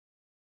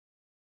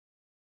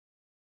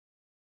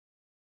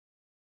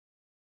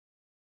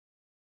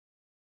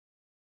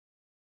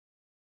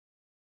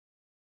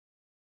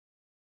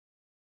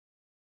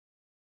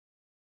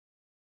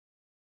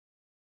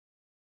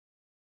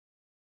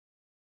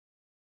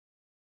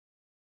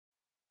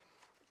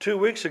2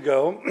 weeks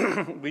ago,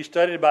 we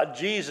studied about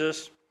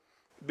Jesus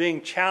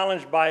being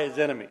challenged by his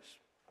enemies.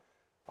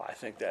 I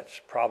think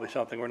that's probably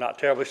something we're not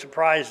terribly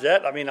surprised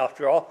at. I mean,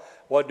 after all,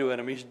 what do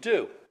enemies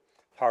do?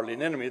 Hardly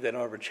an enemy. They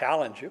don't ever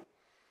challenge you.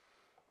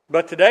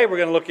 But today we're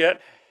going to look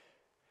at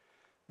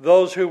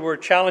those who were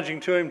challenging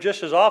to him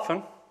just as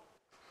often,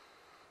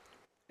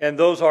 and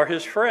those are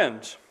his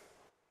friends.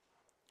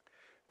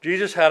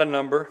 Jesus had a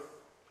number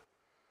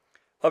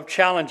of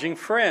challenging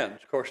friends.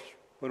 Of course,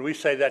 when we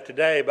say that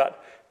today,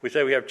 we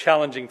say we have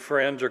challenging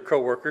friends or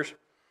coworkers,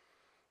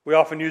 we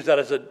often use that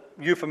as a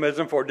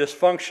euphemism for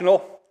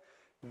dysfunctional,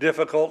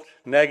 difficult,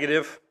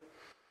 negative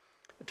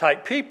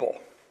type people.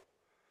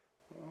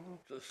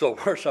 So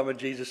were some of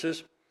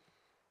Jesus's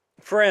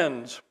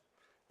friends.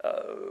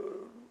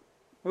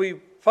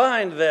 We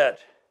find that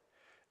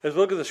as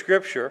we look at the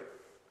scripture,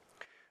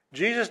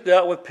 Jesus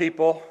dealt with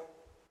people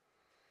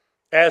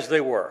as they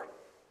were.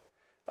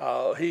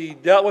 He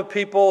dealt with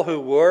people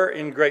who were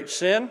in great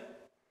sin,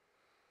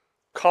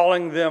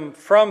 calling them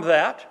from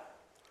that,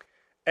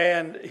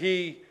 and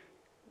he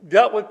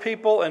dealt with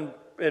people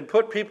and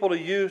put people to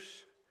use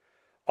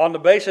on the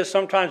basis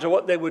sometimes of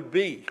what they would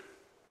be,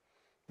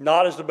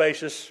 not as the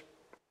basis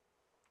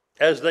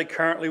as they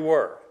currently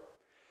were.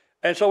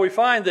 And so we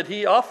find that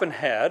he often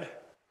had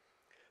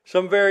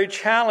some very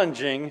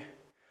challenging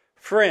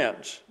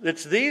friends.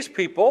 It's these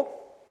people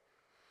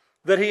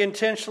that he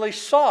intentionally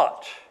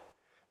sought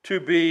to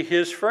be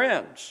his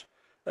friends.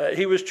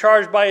 He was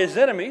charged by his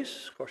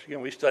enemies. Of course,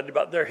 again, we studied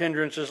about their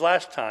hindrances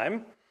last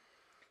time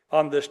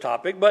on this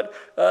topic, but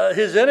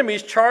his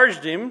enemies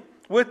charged him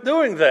with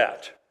doing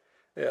that.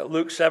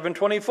 Luke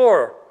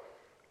 7:24,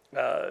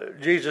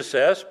 Jesus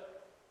says,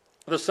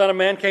 "The Son of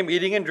Man came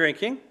eating and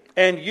drinking,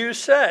 and you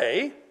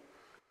say,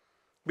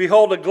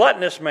 behold, a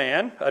gluttonous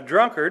man, a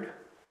drunkard,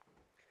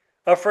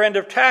 a friend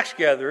of tax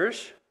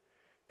gatherers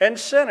and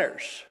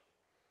sinners."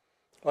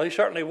 Well, he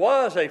certainly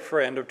was a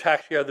friend of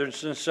tax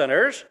gatherers and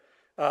sinners.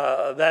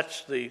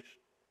 That's the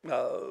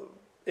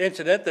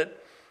incident that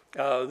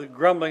the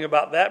grumbling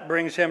about that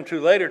brings him to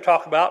later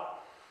talk about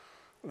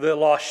the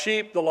lost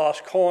sheep, the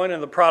lost coin,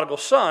 and the prodigal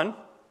son.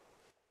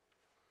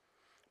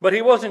 But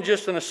he wasn't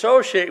just an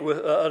associate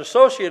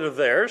of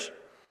theirs,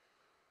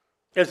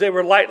 as they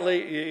were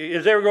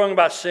going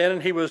about sin,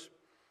 and he was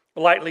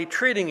lightly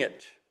treating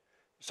it.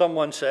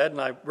 Someone said,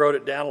 and I wrote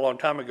it down a long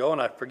time ago,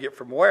 and I forget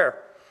from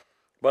where,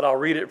 but I'll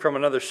read it from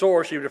another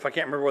source, even if I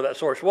can't remember where that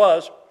source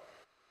was,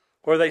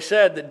 where they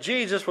said that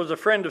Jesus was a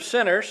friend of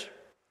sinners,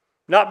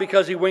 not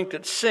because he winked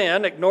at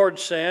sin, ignored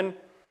sin,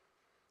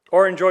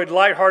 or enjoyed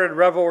lighthearted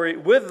revelry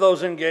with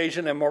those engaged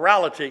in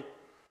immorality.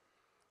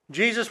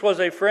 Jesus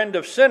was a friend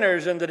of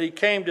sinners in that he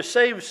came to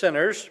save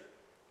sinners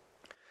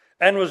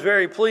and was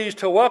very pleased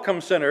to welcome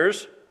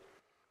sinners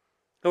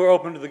who were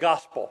open to the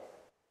gospel.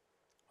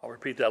 I'll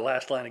repeat that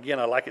last line again.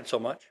 I like it so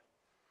much.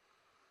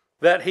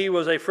 That he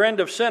was a friend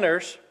of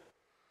sinners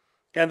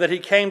and that he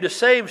came to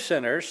save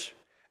sinners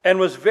and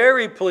was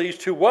very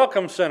pleased to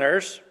welcome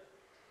sinners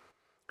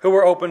who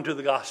were open to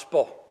the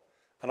gospel.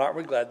 And aren't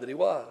we glad that he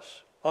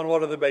was? On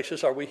what other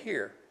basis are we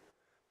here?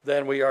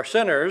 Then we are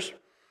sinners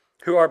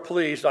who are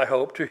pleased, I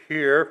hope, to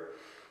hear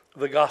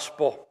the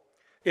gospel.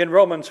 In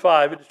Romans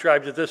 5, it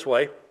describes it this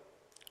way: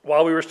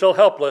 while we were still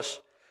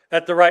helpless,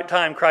 at the right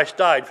time Christ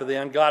died for the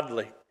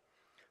ungodly.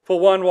 For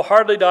one will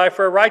hardly die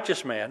for a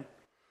righteous man,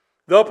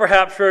 though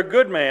perhaps for a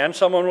good man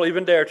someone will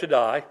even dare to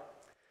die.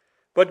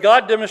 But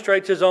God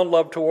demonstrates his own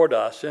love toward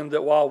us in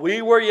that while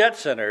we were yet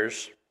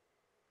sinners,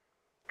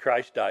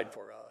 Christ died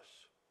for us.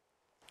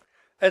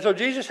 And so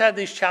Jesus had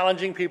these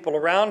challenging people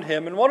around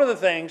him, and one of the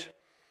things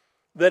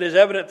that is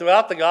evident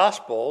throughout the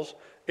Gospels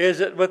is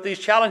that with these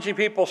challenging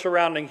people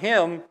surrounding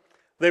him,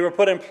 they were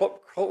put in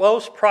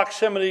close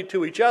proximity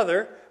to each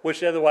other,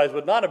 which they otherwise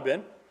would not have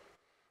been,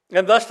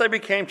 and thus they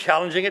became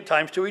challenging at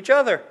times to each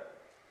other.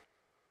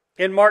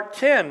 In Mark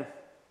 10,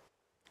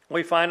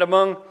 we find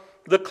among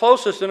the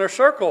closest inner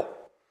circle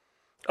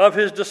of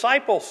his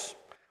disciples,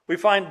 we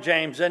find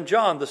James and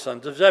John, the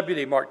sons of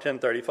Zebedee, Mark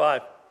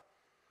 10:35.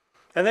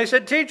 And they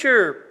said,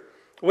 "Teacher,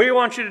 we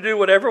want you to do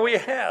whatever we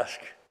ask."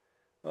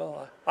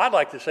 Well, I'd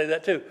like to say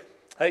that too.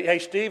 Hey,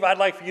 Steve, I'd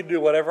like for you to do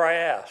whatever I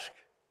ask.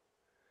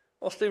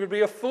 Well, Steve would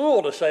be a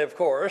fool to say, of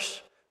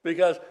course,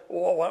 because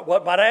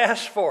what might I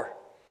ask for?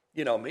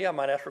 You know me, I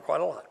might ask for quite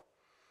a lot.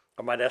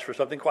 I might ask for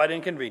something quite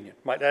inconvenient.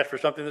 I might ask for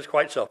something that's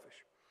quite selfish.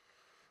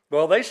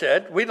 Well, they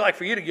said, "We'd like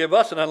for you to give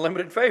us an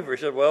unlimited favor."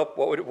 He said, "Well,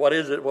 what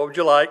is it? What would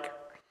you like?"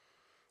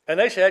 And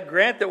they said,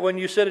 "Grant that when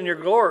you sit in your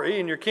glory,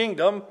 in your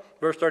kingdom,"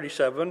 verse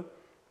 37,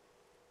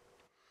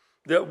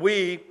 "that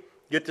we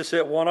get to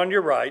sit one on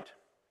your right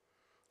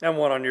and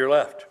one on your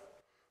left."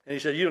 And he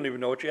said, "You don't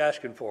even know what you're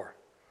asking for."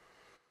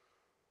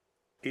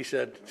 He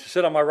said, "To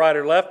sit on my right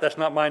or left, that's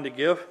not mine to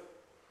give,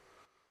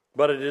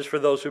 but it is for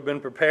those who've been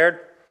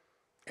prepared."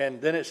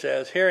 And then it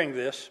says, hearing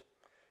this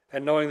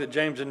and knowing that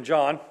James and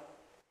John,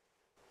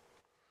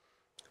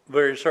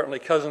 very certainly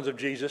cousins of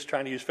Jesus,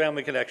 trying to use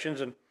family connections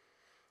and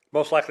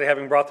most likely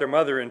having brought their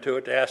mother into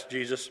it to ask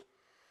Jesus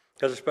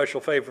as a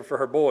special favor for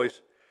her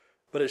boys,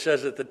 But it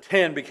says that the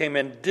 10 became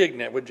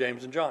indignant with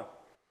James and John.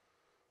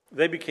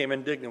 They became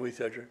indignant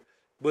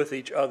with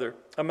each other.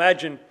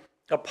 Imagine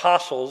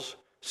apostles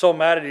so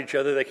mad at each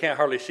other they can't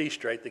hardly see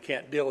straight. They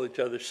can't deal with each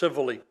other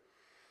civilly.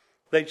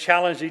 They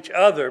challenged each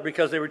other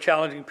because they were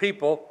challenging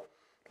people.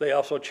 They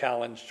also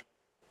challenged,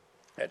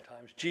 at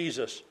times,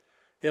 Jesus.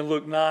 In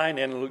Luke 9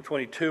 and in Luke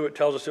 22, it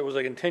tells us it was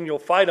a continual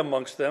fight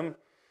amongst them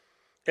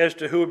as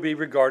to who would be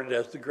regarded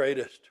as the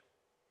greatest.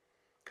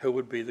 Who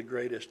would be the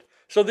greatest.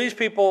 So these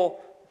people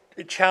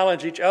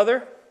challenge each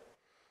other.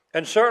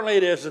 And certainly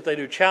it is that they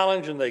do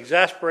challenge and they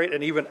exasperate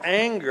and even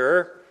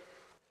anger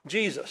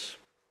Jesus.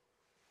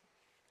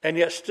 And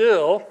yet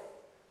still,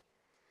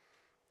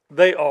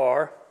 they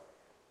are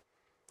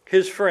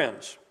his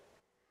friends.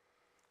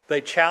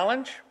 They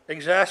challenge,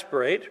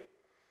 exasperate,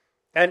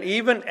 and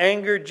even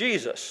anger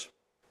Jesus.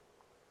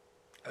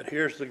 But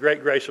here's the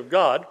great grace of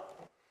God,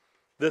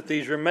 that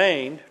these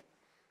remained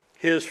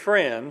his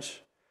friends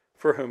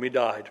for whom he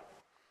died.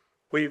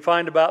 We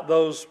find about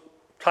those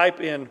type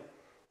in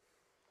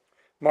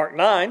Mark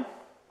 9.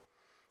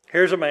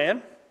 Here's a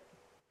man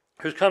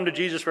who's come to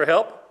Jesus for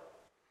help.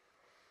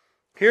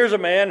 Here's a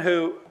man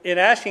who, in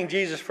asking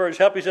Jesus for his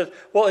help, he says,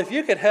 well, if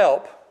you could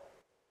help,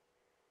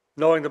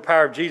 knowing the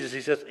power of Jesus,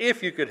 he says,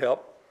 if you could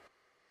help.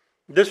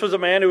 This was a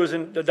man who was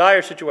in a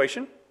dire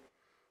situation,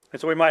 and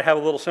so we might have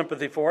a little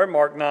sympathy for him.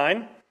 Mark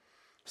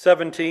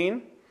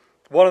 9:17.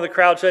 One of the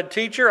crowd said,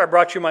 Teacher, I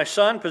brought you my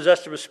son,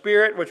 possessed of a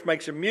spirit, which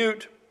makes him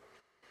mute.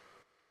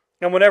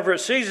 And whenever it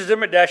seizes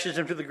him, it dashes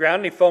him to the ground,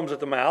 and he foams at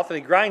the mouth, and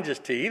he grinds his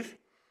teeth,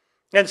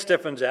 and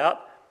stiffens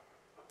out.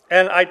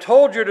 And I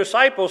told your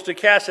disciples to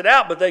cast it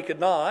out, but they could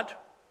not.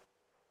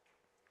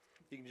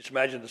 You can just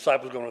imagine the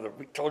disciples going,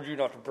 we told you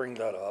not to bring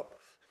that up.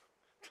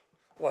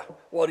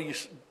 What do you...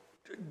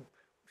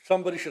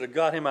 Somebody should have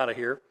got him out of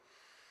here.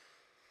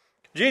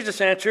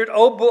 Jesus answered,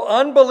 O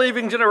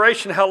unbelieving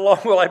generation, how long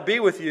will I be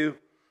with you?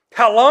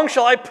 How long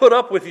shall I put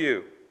up with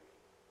you?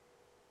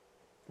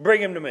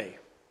 Bring him to me.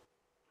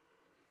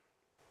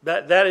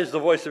 That is the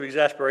voice of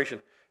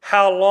exasperation.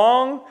 How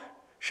long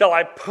shall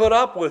I put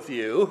up with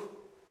you?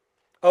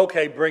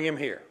 Okay, bring him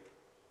here.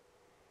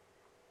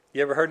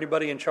 You ever heard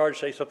anybody in charge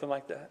say something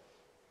like that?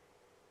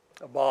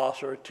 A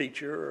boss or a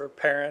teacher or a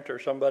parent or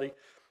somebody.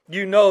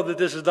 You know that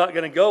this is not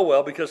going to go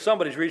well because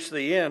somebody's reached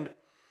the end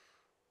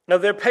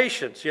of their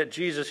patience. Yet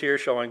Jesus here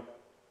showing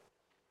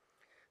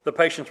the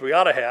patience we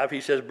ought to have.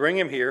 He says, bring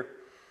him here.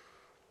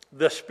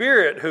 The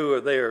spirit who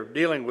they are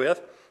dealing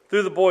with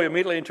threw the boy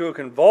immediately into a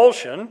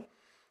convulsion,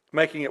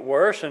 making it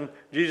worse. And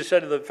Jesus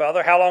said to the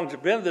father, how long has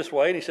it been this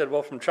way? And he said,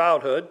 well, from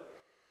childhood.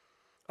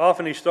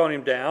 Often he's thrown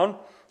him down,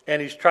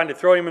 and he's trying to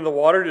throw him in the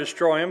water to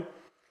destroy him.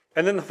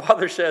 And then the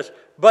father says,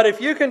 but if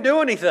you can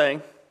do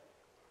anything,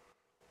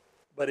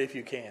 but if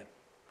you can.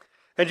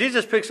 And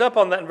Jesus picks up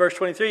on that in verse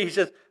 23. He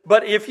says,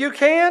 but if you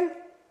can,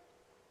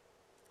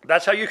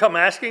 that's how you come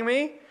asking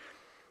me?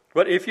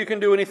 But if you can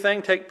do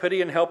anything, take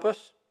pity and help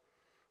us.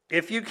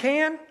 If you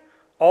can,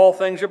 all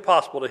things are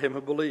possible to him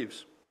who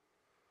believes.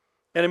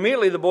 And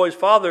immediately the boy's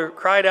father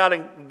cried out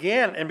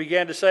again and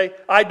began to say,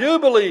 I do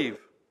believe.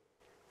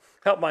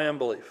 Help my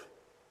unbelief.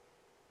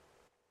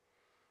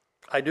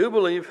 I do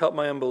believe, help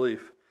my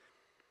unbelief.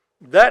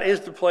 That is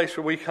the place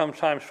where we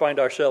sometimes find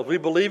ourselves. We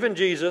believe in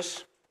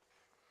Jesus,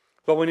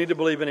 but we need to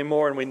believe any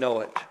more, and we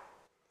know it.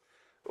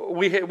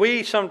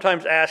 We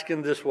sometimes ask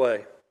in this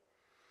way,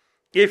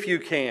 if you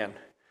can.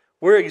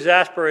 We're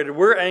exasperated.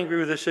 We're angry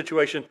with this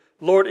situation.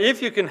 Lord,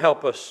 if you can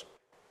help us.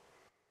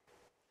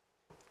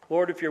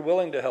 Lord, if you're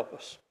willing to help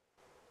us,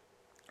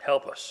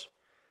 help us.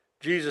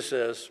 Jesus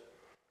says,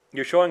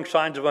 you're showing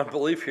signs of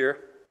unbelief here.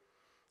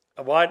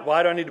 Why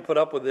do I need to put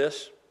up with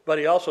this? But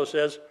he also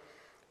says,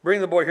 bring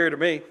the boy here to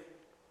me.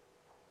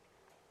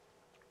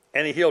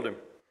 And he healed him.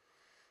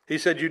 He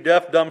said, you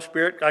deaf, dumb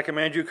spirit, I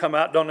command you, come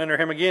out, don't enter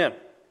him again.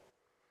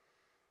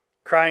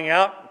 Crying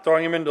out,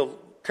 throwing him into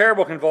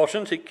terrible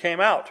convulsions, he came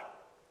out.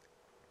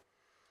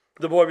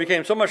 The boy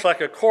became so much like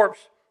a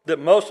corpse that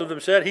most of them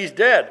said, he's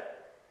dead.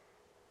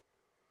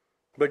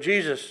 But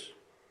Jesus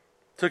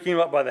took him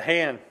up by the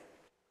hand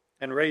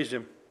and raised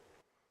him.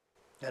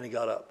 And he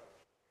got up.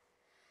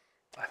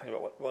 I think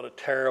about what a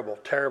terrible,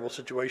 terrible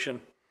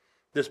situation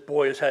this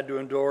boy has had to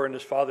endure and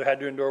his father had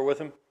to endure with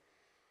him.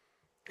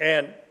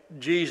 And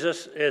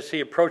Jesus, as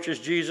he approaches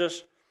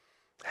Jesus,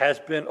 has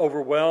been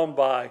overwhelmed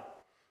by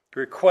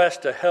requests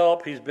to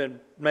help. He's been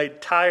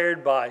made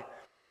tired by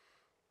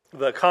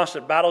the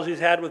constant battles he's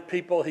had with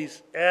people.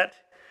 He's at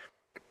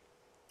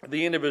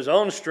the end of his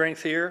own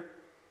strength here.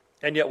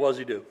 And yet what does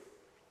he do?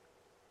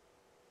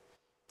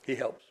 He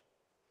helps.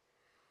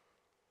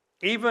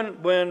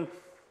 Even when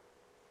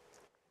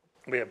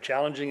we have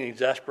challenging and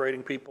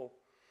exasperating people,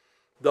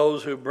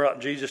 those who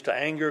brought Jesus to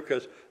anger,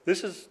 because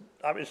it's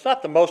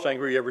not the most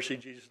angry you ever see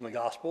Jesus in the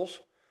Gospels,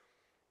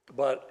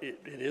 but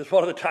it is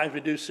one of the times we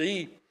do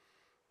see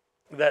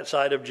that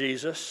side of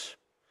Jesus,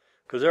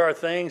 because there are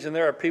things and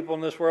there are people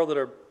in this world that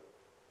are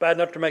bad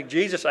enough to make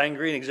Jesus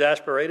angry and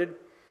exasperated,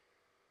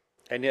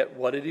 and yet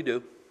what did he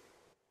do?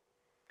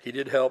 He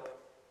did help,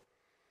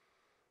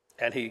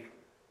 and he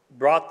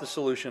brought the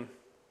solution.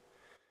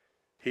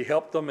 He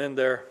helped them in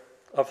their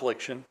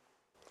affliction.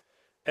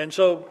 And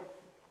so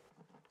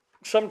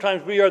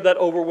sometimes we are that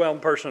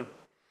overwhelmed person.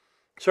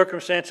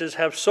 Circumstances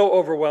have so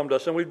overwhelmed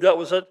us, and we've dealt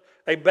with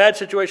a bad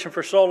situation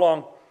for so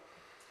long.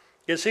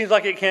 It seems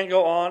like it can't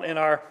go on, and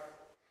our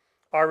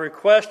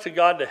request to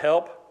God to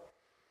help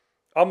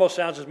almost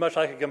sounds as much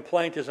like a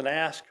complaint as an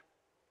ask.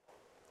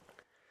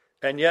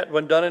 And yet,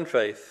 when done in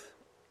faith,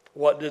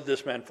 what did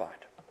this man find?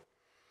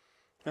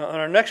 Now, on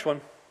our next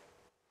one,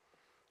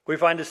 we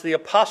find it's the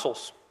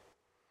apostles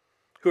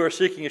who are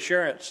seeking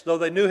assurance. Though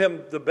they knew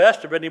him the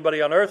best of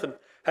anybody on earth and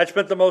had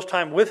spent the most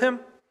time with him,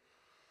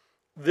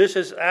 this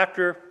is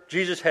after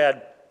Jesus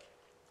had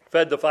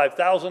fed the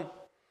 5,000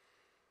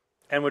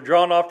 and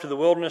withdrawn off to the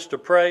wilderness to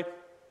pray.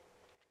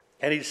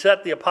 And he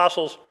set the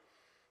apostles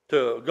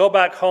to go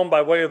back home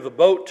by way of the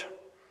boat.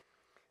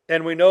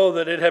 And we know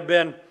that it had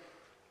been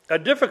a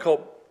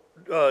difficult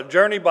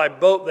journey by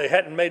boat. They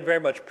hadn't made very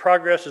much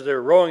progress as they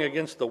were rowing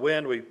against the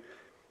wind. We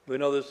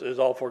know this as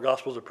all four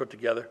Gospels are put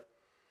together.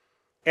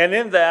 And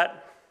in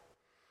that,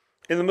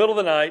 in the middle of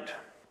the night,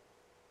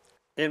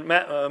 in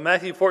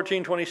Matthew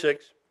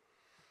 14:26,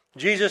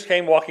 Jesus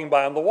came walking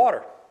by on the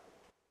water,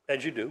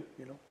 as you do,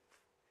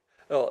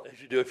 Well, as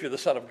you do if you're the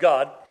Son of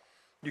God,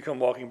 you come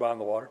walking by on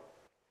the water.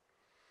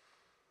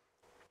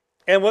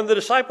 And when the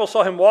disciples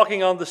saw him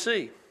walking on the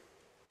sea,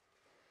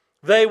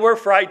 they were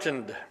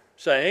frightened,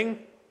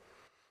 saying,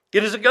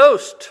 "It is a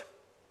ghost."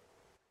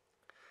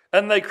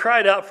 And they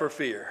cried out for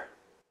fear.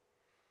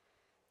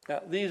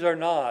 Now, these are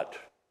not,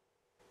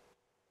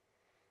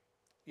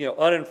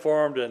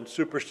 uninformed and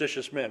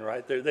superstitious men,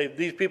 right?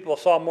 These people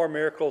saw more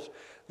miracles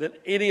than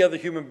any other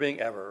human being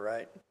ever,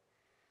 right?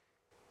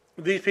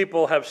 These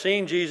people have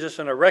seen Jesus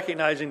and are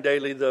recognizing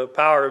daily the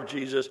power of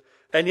Jesus,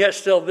 and yet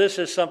still this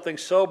is something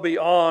so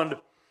beyond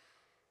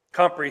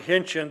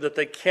comprehension that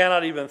they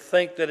cannot even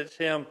think that it's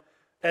him.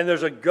 And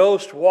there's a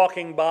ghost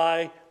walking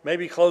by,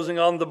 maybe closing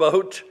on the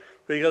boat,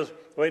 because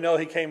we know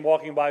he came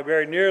walking by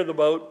very near the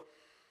boat.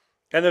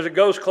 And there's a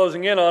ghost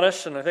closing in on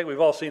us, and I think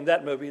we've all seen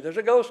that movie. There's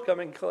a ghost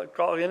coming,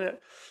 crawling in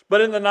it. But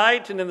in the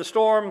night and in the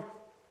storm,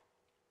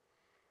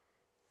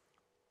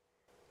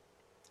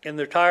 in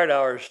their tired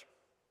hours,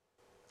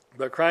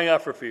 they're crying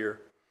out for fear.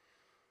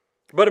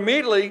 But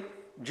immediately,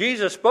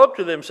 Jesus spoke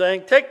to them,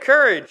 saying, "Take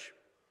courage.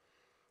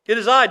 It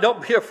is I,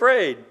 don't be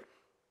afraid."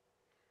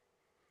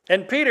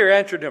 And Peter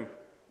answered him,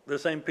 the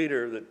same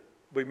Peter that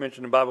we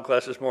mentioned in Bible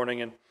class this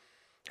morning and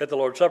at the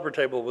Lord's Supper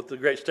table with the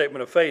great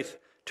statement of faith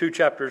 2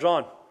 chapters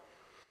on.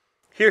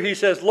 Here he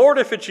says, "Lord,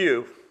 if it's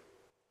you."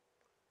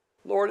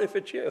 Lord, if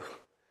it's you.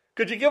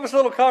 Could you give us a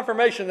little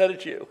confirmation that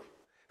it's you?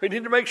 We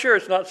need to make sure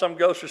it's not some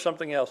ghost or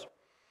something else.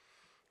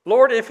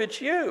 "Lord, if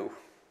it's you,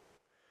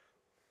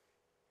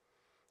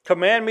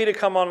 command me to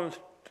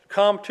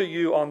come to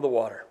you on the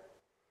water."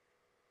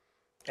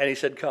 And he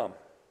said, "Come."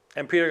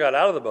 And Peter got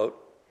out of the boat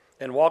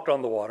and walked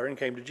on the water and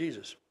came to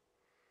Jesus.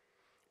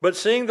 But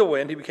seeing the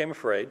wind, he became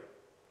afraid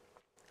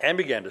and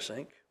began to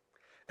sink.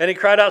 And he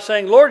cried out,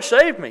 saying, "Lord,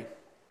 save me."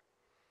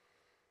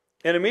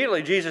 And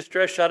immediately Jesus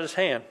stretched out his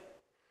hand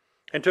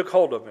and took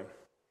hold of him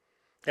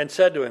and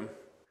said to him,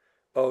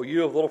 "Oh,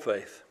 you of little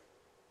faith,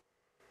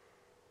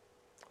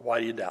 why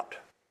do you doubt?"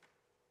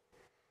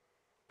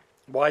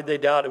 Why did they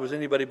doubt it was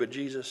anybody but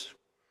Jesus?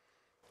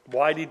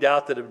 Why did he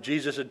doubt that if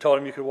Jesus had told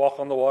him you could walk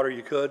on the water,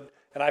 you could?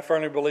 And I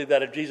firmly believe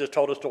that if Jesus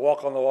told us to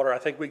walk on the water, I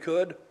think we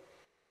could.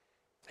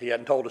 He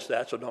hadn't told us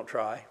that, so don't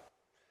try.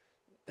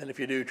 And if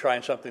you do, try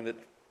in something that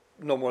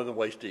no more than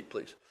waist deep,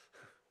 please.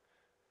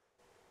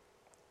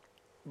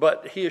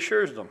 But he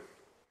assures them.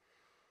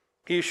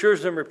 He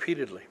assures them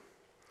repeatedly.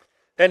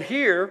 And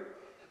here,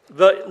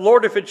 the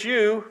 "Lord, if it's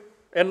you,"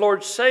 and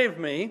 "Lord, save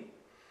me,"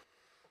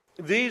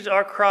 these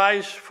are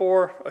cries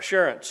for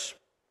assurance.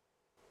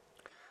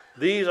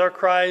 These are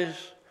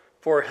cries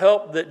for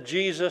help that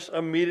Jesus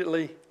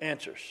immediately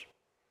answers.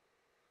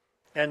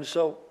 And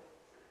so,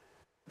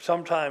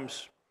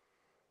 sometimes,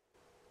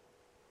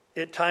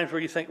 at times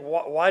where you think,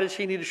 why does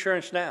he need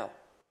assurance now?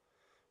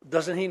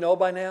 Doesn't he know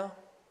by now?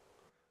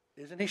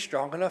 Isn't he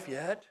strong enough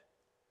yet?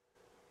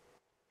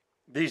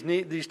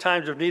 These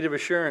times of need of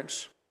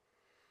assurance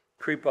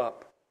creep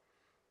up.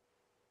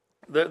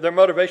 Their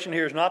motivation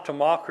here is not to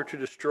mock or to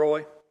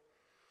destroy,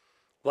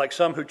 like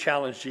some who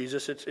challenge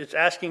Jesus. It's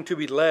asking to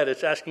be led.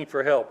 It's asking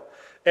for help.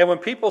 And when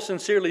people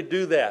sincerely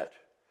do that,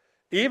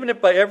 even if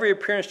by every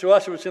appearance to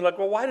us it would seem like,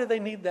 well, why do they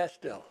need that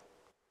still?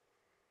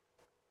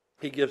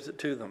 He gives it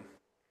to them.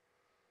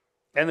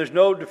 And there's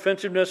no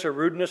defensiveness or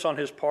rudeness on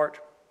his part.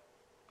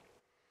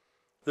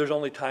 There's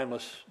only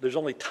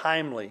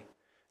timely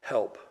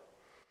help.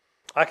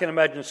 I can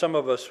imagine some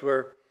of us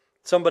where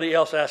somebody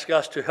else asks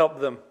us to help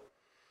them,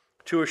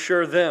 to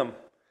assure them,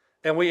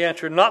 and we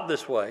answer not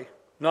this way,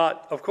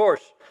 not of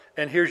course,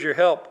 and here's your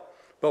help,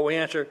 but we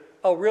answer,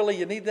 "Oh, really,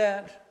 you need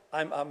that?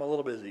 I'm a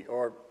little busy,"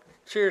 or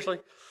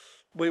seriously.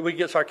 We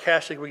get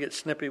sarcastic, we get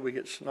snippy, we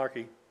get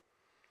snarky.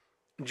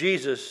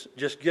 Jesus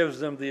just gives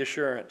them the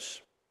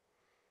assurance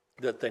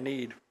that they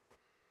need.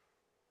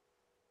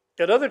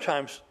 At other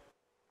times,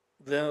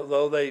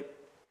 though, they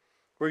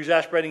were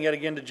exasperating yet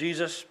again to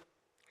Jesus,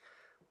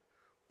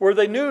 where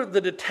they knew the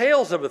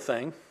details of a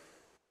thing,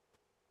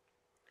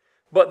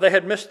 but they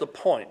had missed the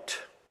point.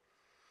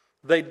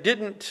 They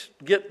didn't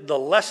get the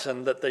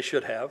lesson that they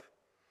should have,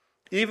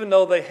 even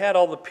though they had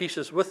all the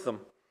pieces with them.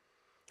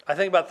 I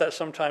think about that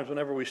sometimes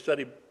whenever we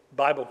study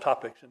Bible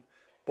topics. And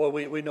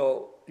boy, we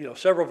know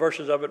several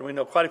verses of it, and we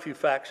know quite a few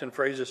facts and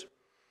phrases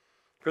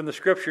from the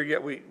Scripture,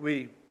 yet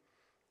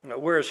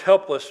we're as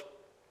helpless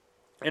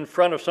in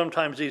front of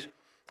sometimes these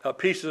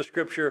pieces of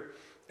Scripture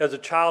as a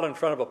child in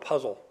front of a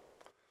puzzle.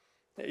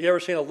 You ever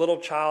seen a little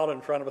child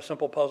in front of a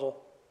simple puzzle?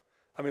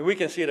 I mean, we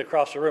can see it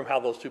across the room how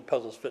those two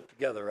puzzles fit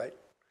together, right?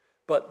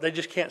 But they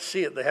just can't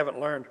see it. They haven't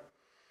learned.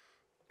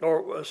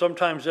 Or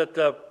sometimes at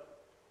the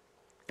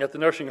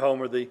nursing home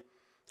or the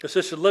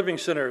assisted living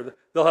center,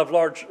 they'll have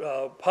large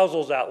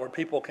puzzles out where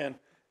people can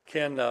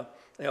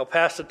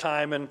pass the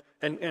time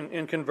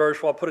and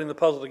converse while putting the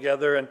puzzle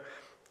together.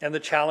 And the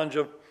challenge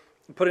of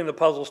putting the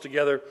puzzles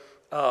together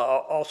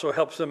also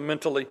helps them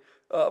mentally.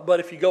 But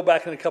if you go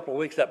back in a couple of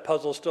weeks, that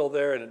puzzle's still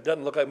there and it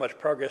doesn't look like much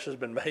progress has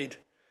been made.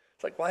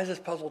 It's like, why is this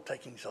puzzle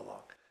taking so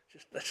long?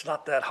 It's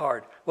not that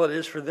hard. Well, it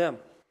is for them.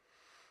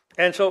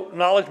 And so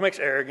knowledge makes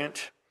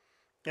arrogant.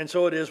 And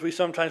so it is. We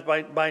sometimes,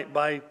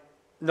 by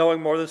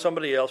knowing more than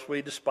somebody else,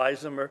 we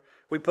despise them or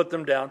we put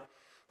them down.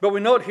 But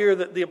we note here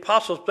that the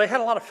apostles, they had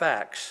a lot of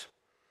facts,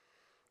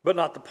 but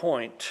not the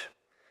point.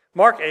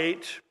 Mark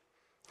 8,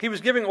 he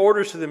was giving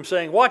orders to them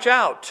saying, watch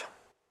out.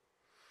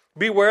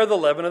 Beware the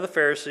leaven of the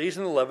Pharisees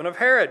and the leaven of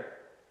Herod.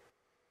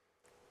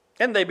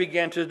 And they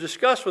began to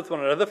discuss with one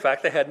another the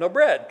fact they had no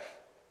bread.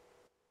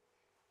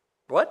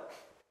 What?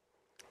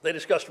 They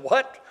discussed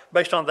what?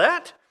 Based on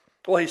that?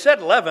 Well, he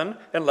said leaven,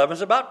 and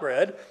leaven's about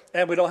bread,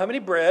 and we don't have any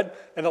bread,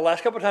 and the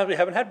last couple of times we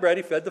haven't had bread,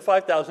 he fed the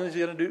 5,000, he's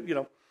going to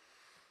do,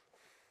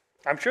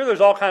 I'm sure there's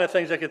all kind of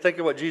things I could think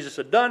of what Jesus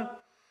had done,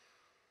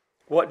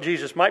 what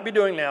Jesus might be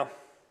doing now.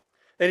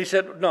 And he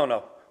said,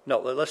 no,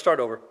 let's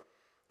start over.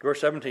 Verse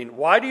 17,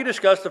 why do you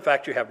discuss the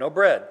fact you have no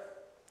bread?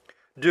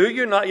 Do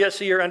you not yet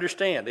see or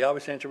understand? The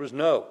obvious answer was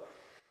no.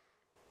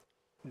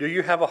 Do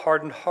you have a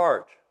hardened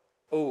heart?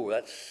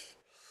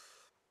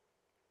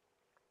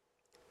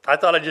 I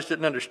thought I just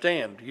didn't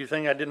understand. Do you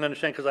think I didn't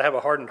understand because I have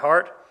a hardened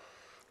heart?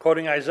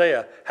 Quoting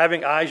Isaiah,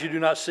 having eyes you do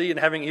not see and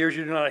having ears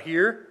you do not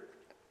hear?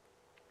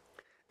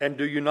 And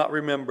do you not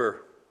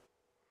remember?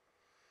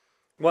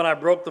 When I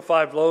broke the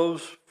 5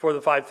 loaves for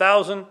the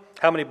 5,000,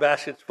 how many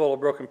baskets full of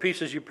broken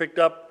pieces you picked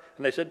up?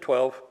 And they said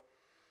 12.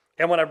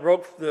 And when I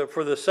broke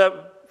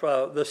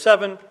the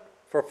 7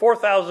 for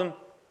 4,000,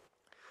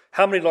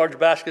 how many large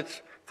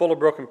baskets full of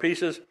broken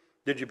pieces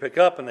did you pick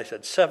up? And they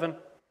said 7.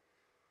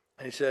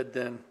 And he said,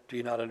 then do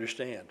you not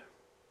understand?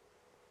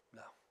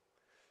 No.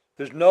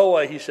 There's no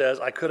way, he says,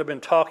 I could have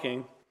been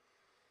talking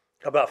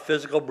about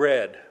physical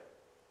bread.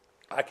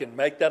 I can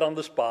make that on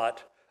the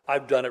spot.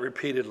 I've done it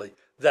repeatedly.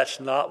 That's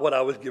not what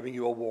I was giving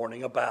you a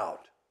warning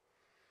about.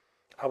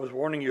 I was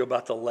warning you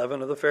about the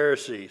leaven of the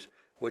Pharisees,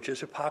 which is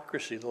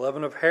hypocrisy, the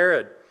leaven of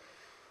Herod,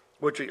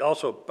 which is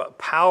also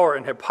power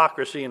and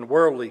hypocrisy and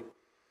worldly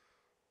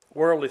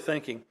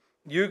thinking.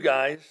 You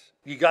guys,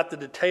 you got the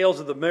details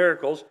of the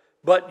miracles,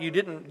 but you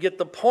didn't get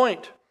the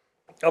point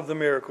of the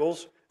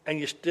miracles, and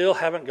you still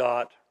haven't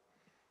got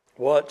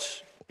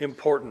what's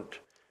important.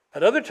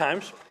 At other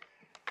times,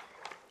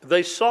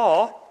 they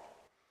saw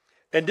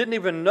and didn't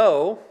even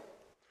know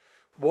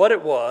what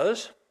it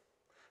was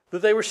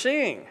that they were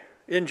seeing.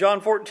 In John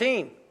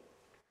 14,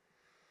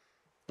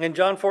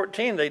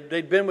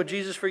 they'd been with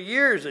Jesus for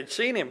years. They'd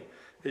seen him.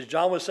 As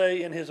John would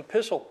say in his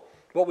epistle,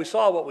 what we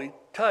saw, what we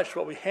touched,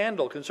 what we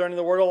handled concerning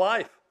the word of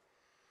life.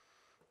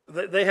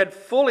 They had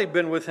fully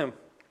been with him,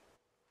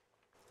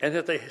 and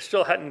that they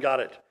still hadn't got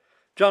it.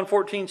 John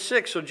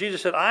 14:6, so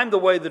Jesus said, I'm the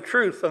way, the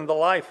truth, and the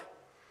life.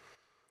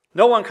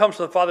 No one comes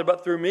to the Father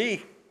but through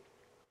me.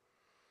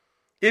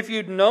 If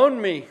you'd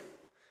known me,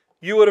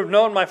 you would have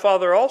known my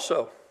Father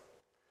also.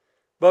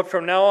 But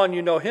from now on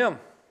you know him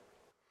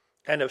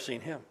and have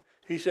seen him.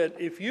 He said,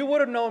 if you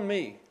would have known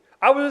me,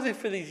 I was with you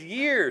for these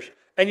years,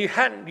 and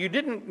you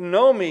didn't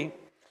know me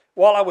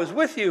while I was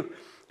with you.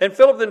 And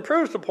Philip then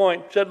proves the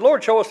point, said,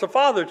 Lord, show us the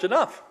Father, it's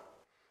enough.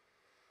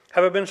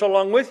 Have I been so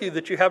long with you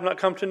that you have not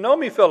come to know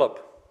me,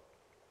 Philip?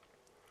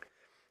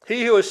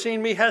 He who has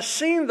seen me has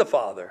seen the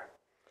Father.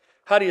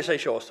 How do you say,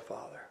 show us the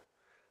Father?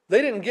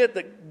 They didn't get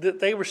that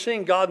they were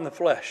seeing God in the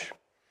flesh.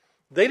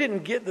 They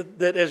didn't get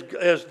that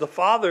as the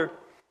Father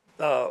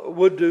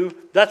would do.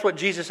 That's what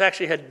Jesus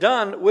actually had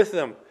done with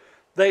them.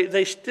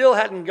 They still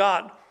hadn't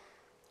got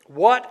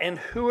what and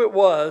who it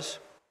was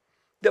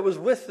that was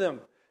with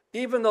them,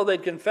 even though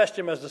they'd confessed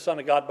him as the Son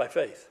of God by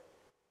faith.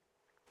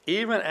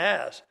 Even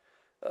as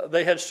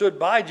they had stood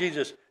by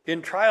Jesus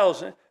in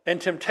trials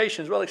and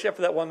temptations, well, except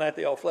for that one night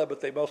they all fled,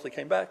 but they mostly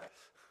came back.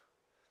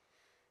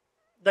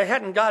 They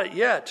hadn't got it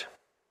yet.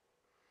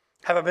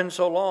 Have I been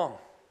so long?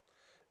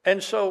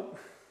 And so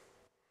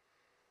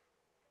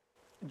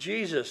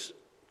Jesus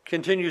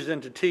continues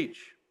then to teach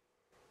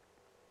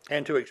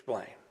and to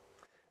explain.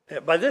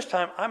 By this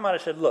time, I might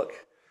have said, look,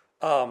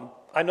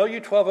 I know you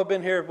 12 have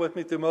been here with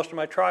me through most of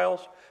my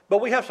trials, but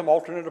we have some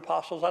alternate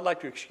apostles. I'd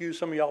like to excuse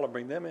some of y'all and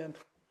bring them in.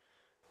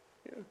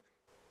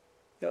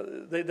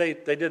 They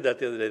did that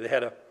the other day. They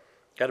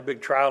had a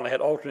big trial, and they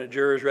had alternate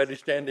jurors ready to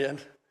stand in.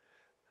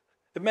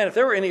 But man, if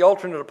there were any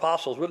alternate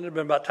apostles, wouldn't it have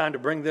been about time to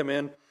bring them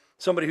in?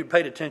 Somebody who'd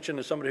paid attention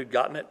and somebody who'd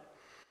gotten it.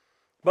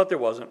 But there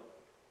wasn't.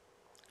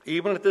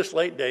 Even at this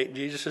late date,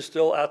 Jesus is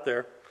still out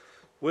there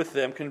with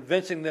them,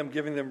 convincing them,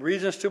 giving them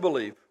reasons to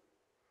believe.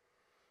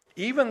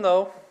 Even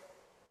though,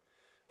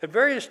 at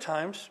various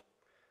times,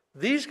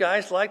 these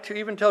guys like to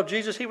even tell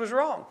Jesus he was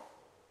wrong.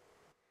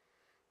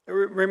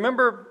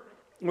 Remember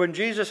when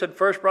Jesus had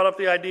first brought up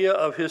the idea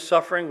of his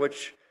suffering,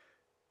 which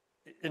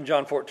in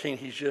John 14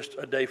 he's just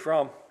a day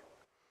from.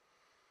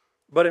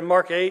 But in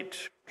Mark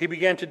 8, he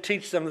began to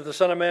teach them that the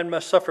Son of Man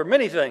must suffer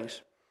many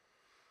things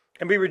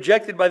and be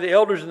rejected by the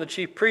elders and the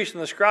chief priests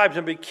and the scribes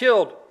and be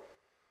killed,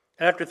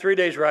 and after 3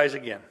 days rise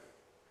again.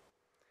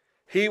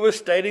 He was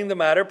stating the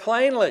matter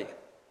plainly.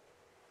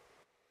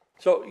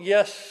 So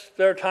yes,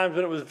 there are times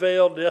when it was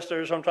veiled. Yes, there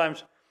are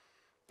sometimes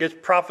it's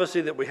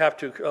prophecy that we have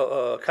to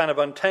kind of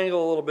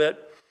untangle a little bit.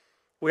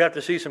 We have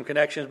to see some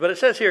connections. But it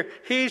says here,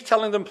 he's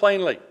telling them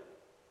plainly.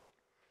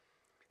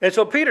 And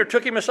so Peter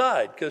took him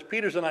aside, because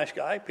Peter's a nice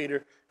guy.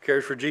 Peter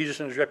cares for Jesus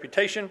and his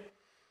reputation.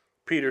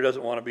 Peter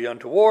doesn't want to be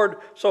untoward,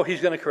 so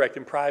he's going to correct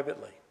him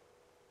privately.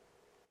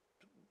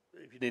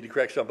 If you need to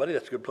correct somebody,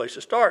 that's a good place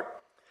to start.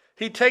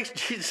 He takes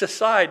Jesus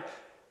aside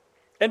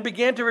and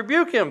began to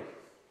rebuke him.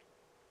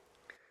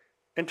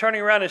 And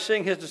turning around and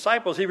seeing his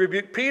disciples, he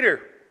rebuked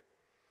Peter.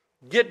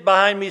 Get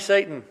behind me,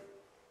 Satan,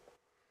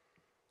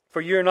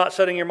 for you're not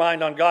setting your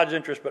mind on God's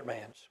interest but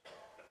man's.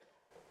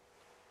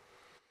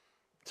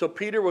 So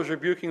Peter was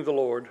rebuking the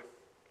Lord,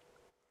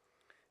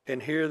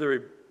 and here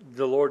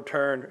the Lord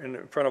turned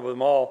in front of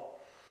them all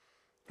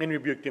and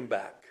rebuked him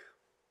back.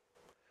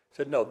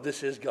 Said, no,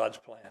 this is God's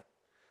plan.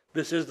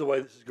 This is the way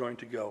this is going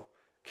to go.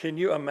 Can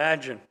you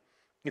imagine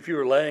if you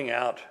were laying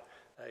out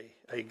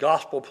a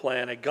gospel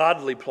plan, a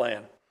godly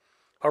plan,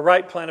 a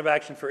right plan of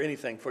action for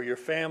anything, for your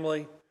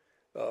family,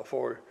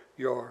 for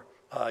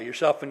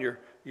yourself and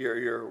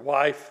your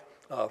wife,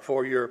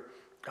 for your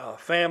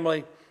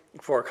family,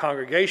 for a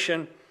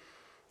congregation.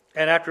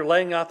 And after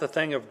laying out the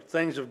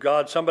things of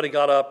God, somebody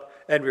got up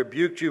and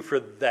rebuked you for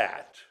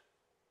that.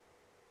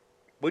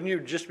 Wouldn't you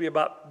just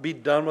be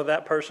done with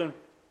that person?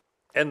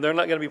 And they're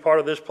not going to be part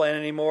of this plan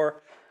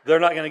anymore. They're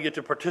not going to get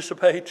to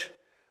participate.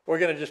 We're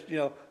going to just,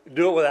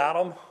 do it without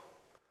them.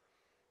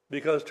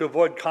 Because to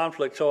avoid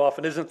conflict so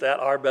often, isn't that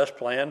our best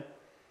plan?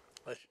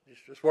 Let's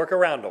just work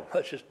around them.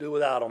 Let's just do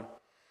without them.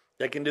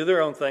 They can do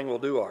their own thing. We'll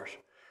do ours.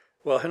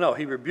 Well, no,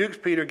 he rebukes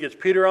Peter, gets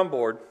Peter on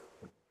board.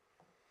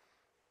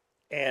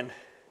 And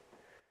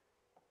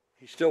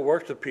he still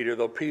works with Peter,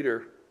 though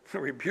Peter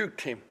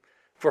rebuked him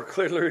for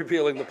clearly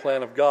revealing the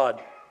plan of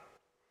God.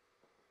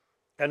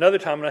 Another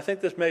time, and I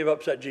think this may have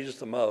upset Jesus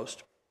the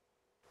most,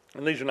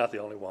 and these are not the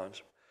only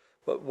ones,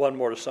 but one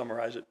more to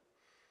summarize it.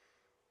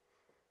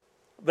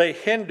 They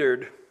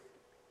hindered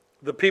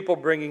the people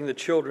bringing the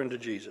children to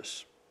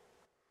Jesus.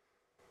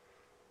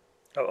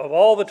 Of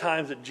all the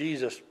times that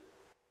Jesus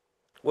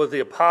with the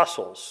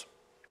apostles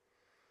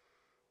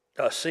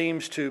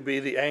seems to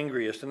be the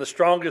angriest, and the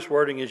strongest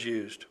wording is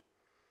used.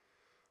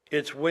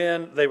 It's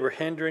when they were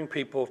hindering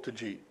people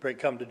to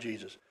come to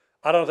Jesus.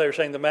 I don't know if they were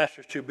saying the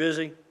master's too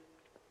busy,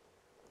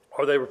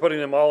 or they were putting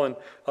them all in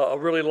a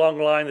really long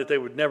line that they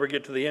would never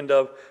get to the end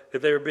of,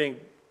 if they were being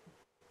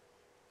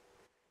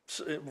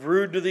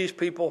rude to these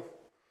people.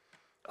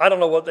 I don't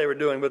know what they were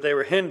doing, but they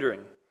were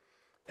hindering.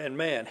 And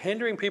man,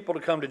 hindering people to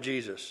come to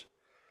Jesus,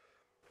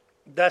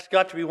 that's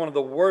got to be one of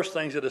the worst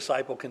things a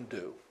disciple can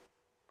do.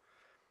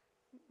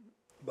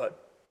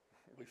 But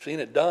we've seen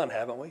it done,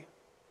 haven't we?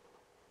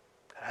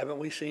 Haven't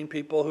we seen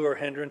people who are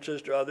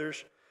hindrances to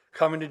others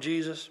coming to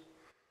Jesus?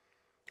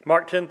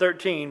 Mark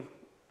 10:13,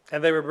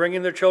 and they were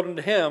bringing their children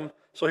to him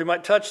so he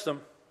might touch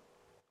them.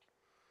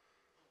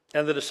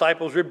 And the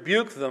disciples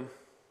rebuked them.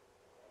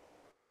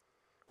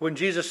 When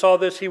Jesus saw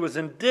this, he was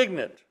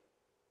indignant.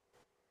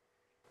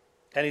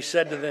 And he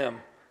said to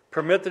them,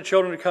 permit the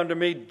children to come to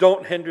me,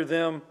 don't hinder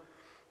them.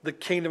 The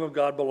kingdom of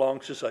God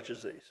belongs to such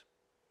as these.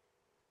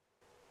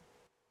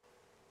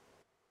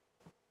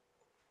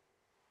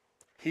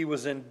 He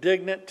was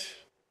indignant,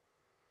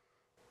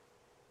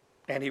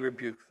 and he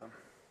rebuked them.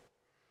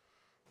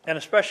 And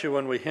especially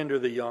when we hinder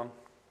the young.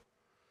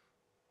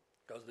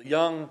 Because the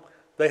young,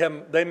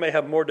 they may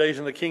have more days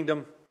in the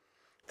kingdom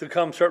to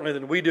come, certainly,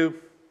 than we do.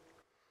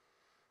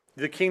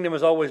 The kingdom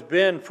has always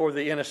been for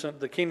the innocent.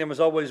 The kingdom has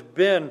always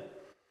been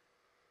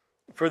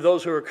for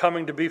those who are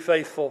coming to be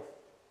faithful.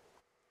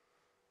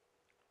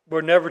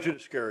 We're never to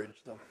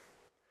discourage them.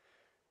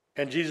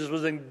 And Jesus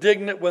was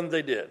indignant when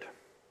they did.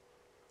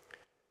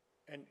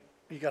 And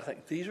you got to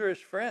think, these are his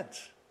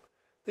friends.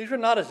 These were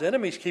not his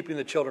enemies keeping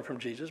the children from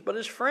Jesus, but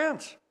his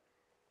friends.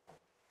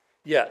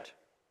 Yet,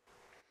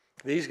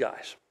 these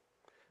guys,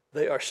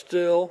 they are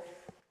still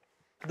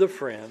the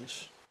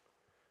friends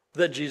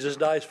that Jesus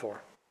dies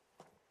for.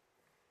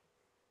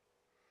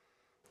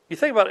 You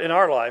think about it in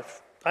our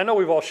life, I know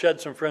we've all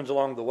shed some friends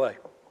along the way.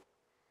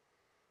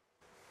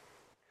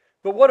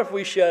 But what if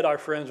we shed our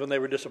friends when they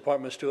were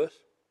disappointments to us?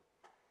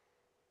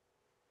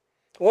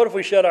 What if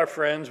we shed our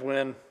friends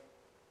when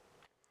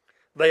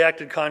they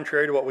acted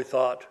contrary to what we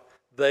thought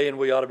they and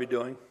we ought to be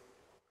doing?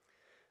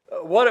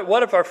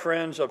 What if our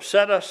friends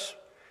upset us,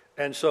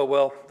 and so,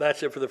 well,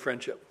 that's it for the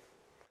friendship?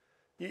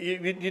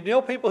 You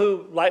know people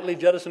who lightly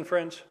jettison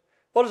friends?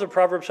 What does the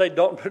proverb say?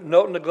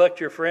 Don't neglect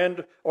your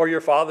friend or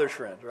your father's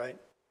friend, right?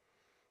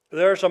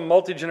 There are some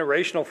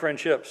multi-generational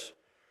friendships,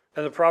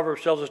 and the proverb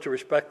tells us to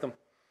respect them.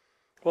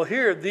 Well,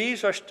 here,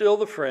 these are still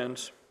the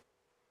friends,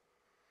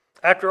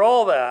 after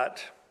all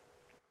that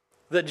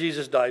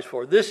Jesus dies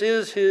for. This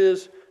is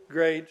his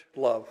great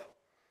love.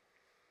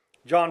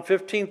 John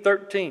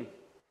 15:13.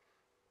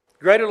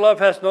 Greater love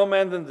has no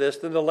man than this,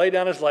 than to lay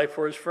down his life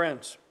for his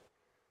friends.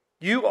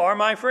 You are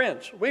my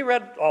friends. We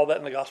read all that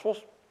in the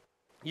Gospels.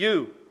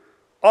 You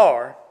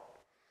are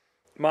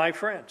my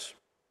friends,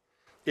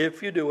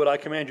 if you do what I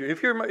command you.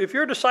 If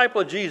you're a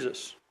disciple of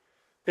Jesus,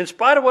 in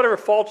spite of whatever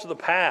faults of the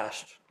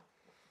past,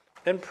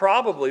 and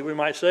probably, we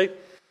might say,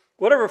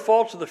 whatever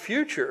faults of the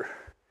future,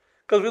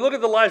 because we look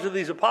at the lives of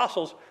these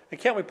apostles,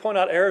 and can't we point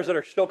out errors that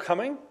are still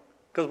coming?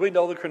 Because we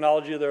know the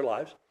chronology of their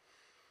lives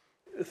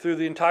through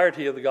the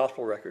entirety of the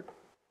gospel record.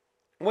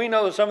 We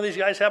know that some of these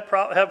guys have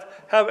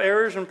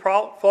errors and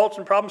faults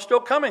and problems still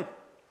coming.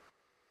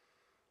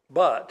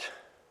 But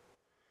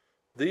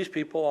these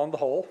people, on the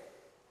whole,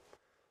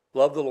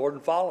 love the Lord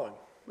and follow him.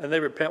 And they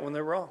repent when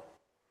they're wrong.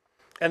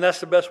 And that's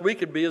the best we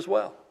could be as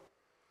well.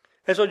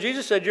 And so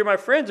Jesus said, you're my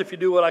friends if you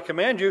do what I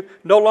command you.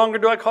 No longer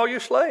do I call you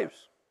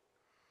slaves.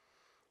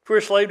 For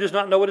a slave does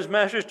not know what his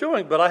master is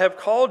doing, but I have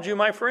called you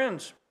my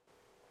friends.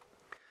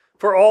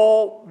 For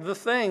all the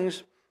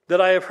things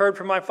that I have heard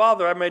from my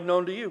Father, I made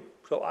known to you.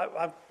 So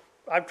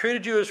I've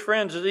treated you as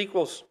friends, as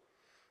equals,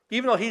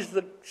 even though he's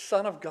the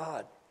Son of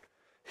God.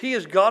 He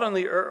is God on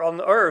the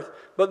earth,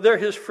 but they're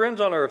his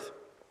friends on earth.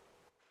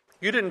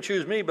 You didn't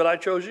choose me, but I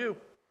chose you.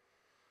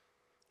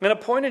 And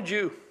appointed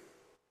you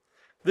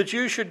that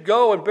you should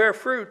go and bear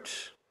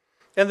fruit,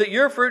 and that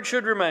your fruit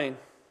should remain,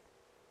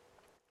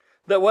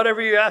 that whatever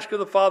you ask of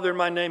the Father in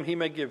my name, he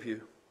may give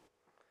you.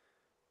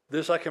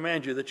 This I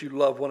command you, that you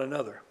love one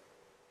another.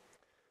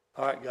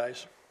 All right,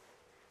 guys.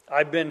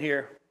 I've been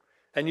here,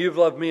 and you've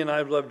loved me, and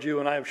I've loved you,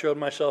 and I have showed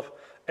myself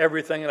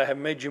everything, and I have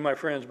made you my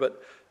friends,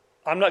 but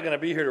I'm not going to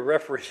be here to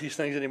referee these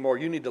things anymore.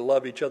 You need to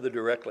love each other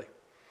directly.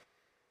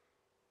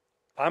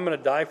 I'm going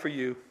to die for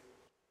you.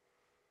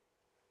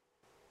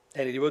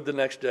 And he would the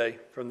next day,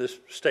 from this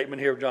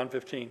statement here of John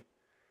 15.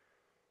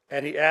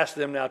 And he asked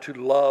them now to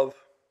love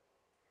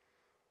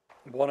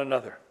one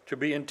another, to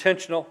be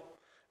intentional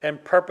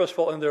and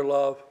purposeful in their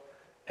love,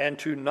 and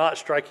to not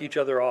strike each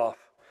other off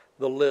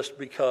the list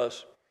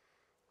because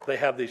they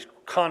have these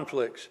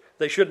conflicts.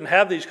 They shouldn't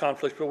have these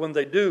conflicts, but when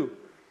they do,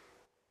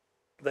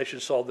 they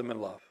should solve them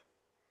in love.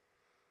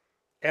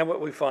 And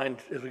what we find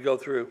as we go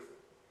through,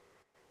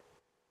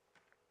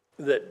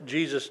 that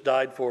Jesus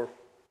died for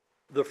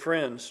the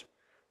friends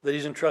that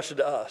he's entrusted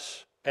to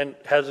us and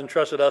has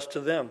entrusted us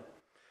to them.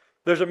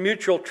 There's a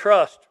mutual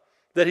trust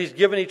that he's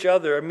given each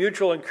other, a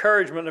mutual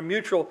encouragement, a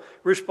mutual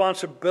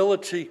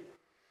responsibility,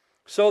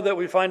 so that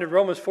we find in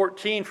Romans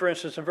 14, for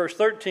instance, in verse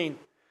 13,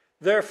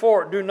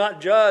 therefore, do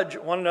not judge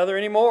one another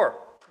anymore.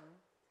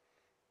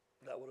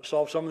 That would have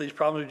solved some of these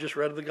problems we just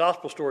read of the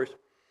gospel stories.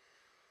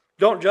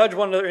 Don't judge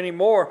one another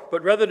anymore,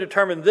 but rather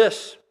determine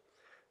this,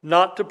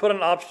 not to put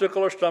an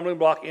obstacle or stumbling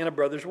block in a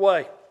brother's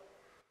way.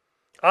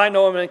 I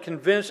know and am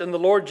convinced in the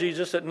Lord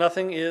Jesus that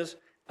nothing is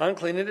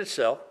unclean in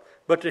itself,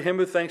 but to him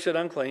who thinks it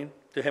unclean,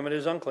 to him it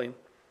is unclean.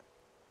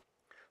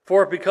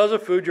 For if because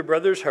of food your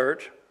brother is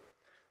hurt,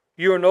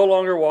 you are no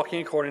longer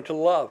walking according to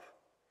love.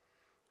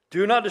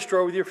 Do not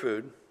destroy with your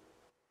food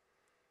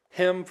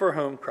him for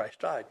whom Christ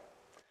died.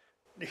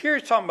 Here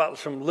he's talking about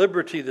some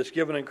liberty that's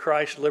given in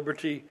Christ,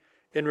 liberty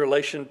in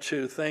relation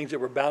to things that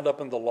were bound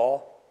up in the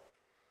law,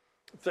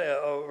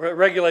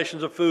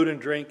 regulations of food and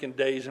drink and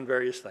days and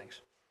various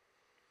things.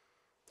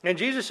 And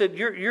Jesus said,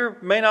 your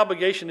main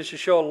obligation is to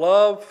show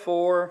love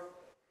for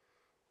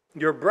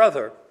your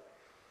brother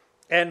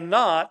and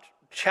not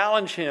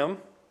challenge him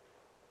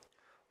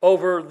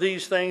over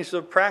these things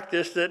of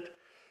practice that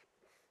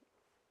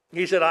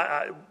he said,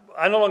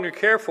 I no longer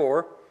care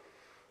for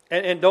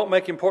and don't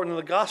make important in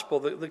the gospel.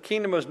 The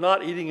kingdom is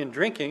not eating and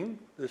drinking,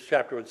 this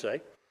chapter would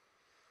say,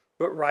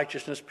 but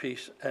righteousness,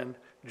 peace, and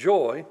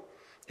joy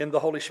in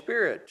the Holy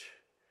Spirit.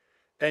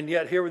 And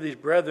yet here were these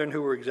brethren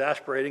who were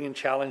exasperating and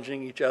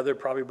challenging each other,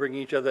 probably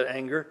bringing each other to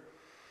anger,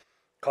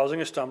 causing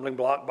a stumbling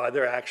block by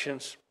their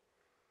actions.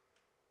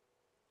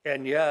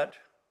 And yet,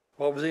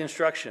 what was the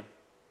instruction?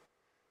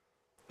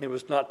 It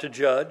was not to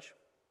judge,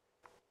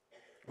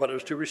 but it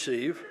was to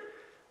receive.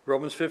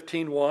 Romans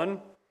 15:1.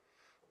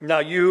 Now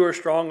you who are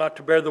strong ought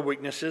to bear the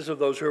weaknesses of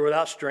those who are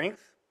without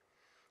strength,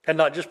 and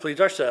not just please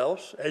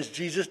ourselves, as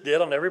Jesus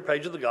did on every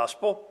page of the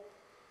gospel.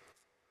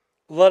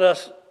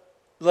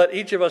 Let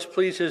each of us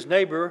please his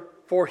neighbor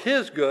for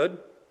his good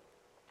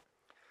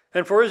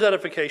and for his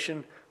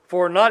edification,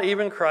 For not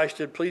even Christ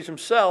did please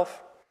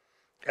himself,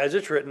 as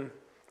it's written,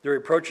 the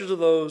reproaches of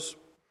those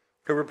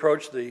who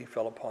reproach thee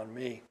fell upon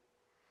me.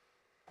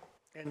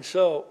 And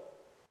so,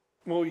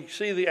 when we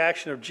see the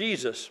action of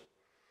Jesus,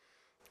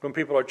 when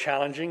people are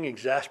challenging,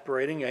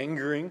 exasperating,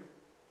 angering,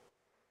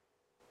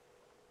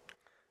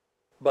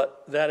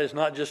 but that is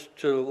not just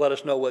to let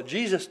us know what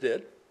Jesus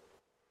did.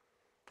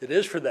 It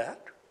is for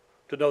that,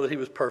 to know that he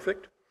was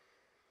perfect,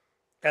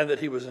 and that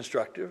he was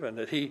instructive, and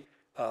that he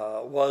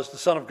was the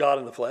Son of God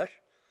in the flesh.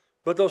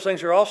 But those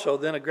things are also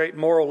then a great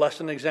moral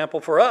lesson example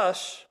for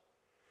us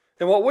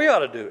and what we ought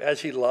to do.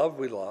 As he loved,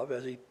 we love.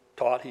 As he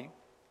taught,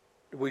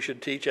 we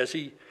should teach. As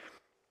he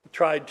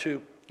tried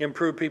to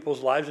improve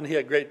people's lives, and he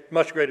had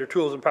much greater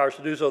tools and powers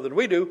to do so than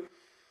we do,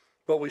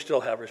 but we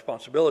still have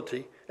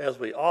responsibility as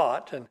we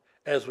ought and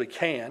as we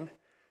can.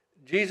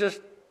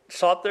 Jesus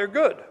sought their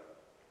good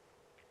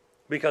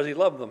because he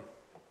loved them.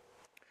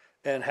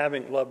 And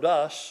having loved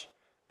us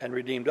and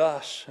redeemed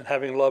us, and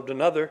having loved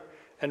another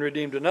and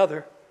redeemed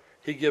another,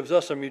 he gives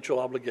us a mutual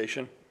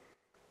obligation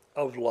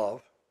of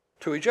love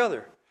to each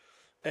other.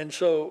 And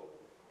so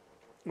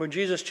when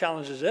Jesus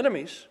challenges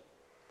enemies,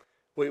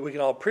 we can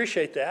all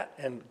appreciate that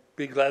and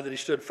be glad that he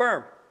stood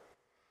firm.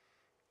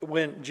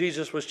 When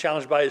Jesus was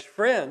challenged by his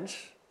friends,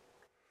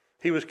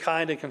 he was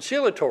kind and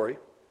conciliatory,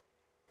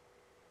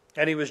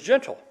 and he was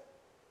gentle.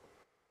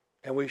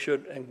 And we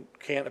should and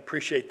can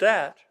appreciate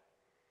that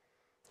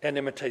and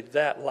imitate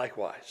that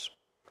likewise.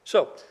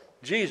 So,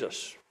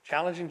 Jesus,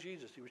 challenging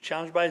Jesus. He was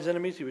challenged by his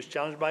enemies. He was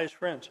challenged by his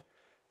friends.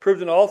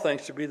 Proved in all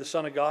things to be the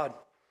Son of God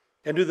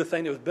and do the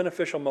thing that was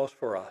beneficial most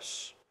for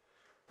us.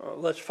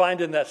 Let's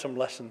find in that some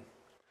lesson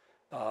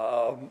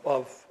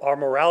of our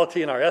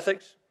morality and our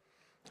ethics.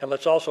 And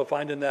let's also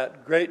find in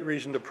that great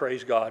reason to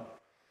praise God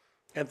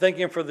and thank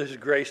him for this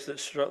grace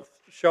that's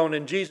shown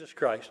in Jesus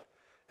Christ.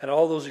 And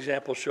all those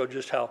examples show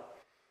just how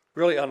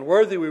really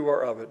unworthy we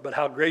were of it, but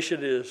how gracious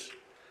it is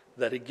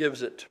that he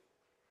gives it